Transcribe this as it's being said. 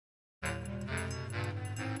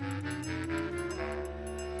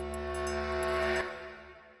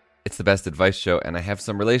the Best Advice Show, and I have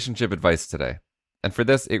some relationship advice today. And for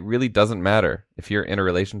this, it really doesn't matter if you're in a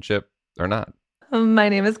relationship or not. My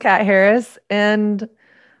name is Kat Harris, and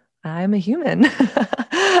I'm a human.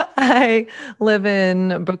 I live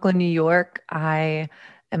in Brooklyn, New York. I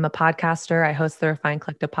am a podcaster. I host the Refined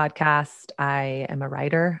Collective podcast. I am a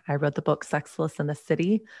writer. I wrote the book Sexless in the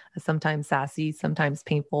City, a sometimes sassy, sometimes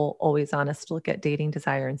painful, always honest look at dating,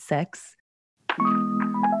 desire, and sex.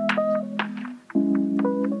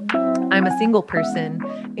 I'm a single person,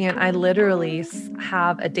 and I literally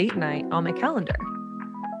have a date night on my calendar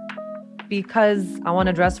because I want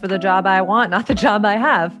to dress for the job I want, not the job I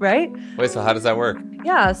have, right? Wait, so how does that work?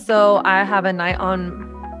 Yeah, so I have a night on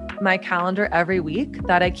my calendar every week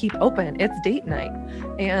that I keep open. It's date night.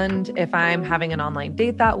 And if I'm having an online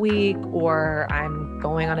date that week, or I'm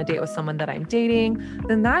going on a date with someone that I'm dating,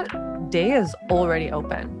 then that day is already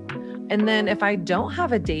open. And then if I don't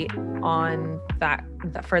have a date on that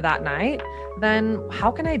for that night, then how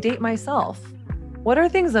can I date myself? What are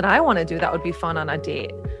things that I want to do that would be fun on a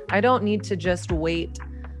date? I don't need to just wait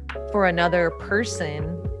for another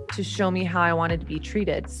person to show me how I wanted to be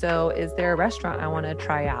treated. So is there a restaurant I want to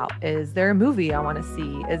try out? Is there a movie I want to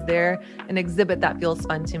see? Is there an exhibit that feels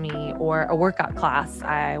fun to me, or a workout class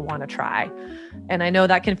I want to try? And I know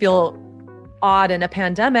that can feel odd in a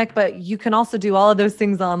pandemic, but you can also do all of those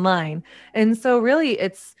things online. And so really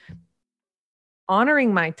it's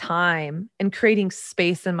honoring my time and creating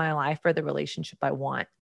space in my life for the relationship I want.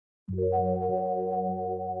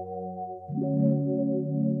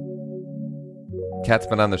 Kat's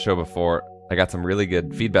been on the show before. I got some really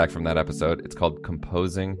good feedback from that episode. It's called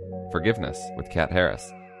Composing Forgiveness with Kat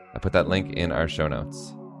Harris. I put that link in our show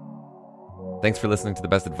notes. Thanks for listening to The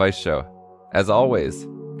Best Advice Show. As always,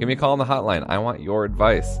 give me a call on the hotline. I want your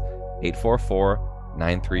advice.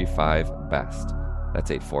 844-935-BEST.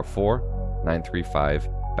 That's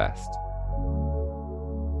 844-935-BEST.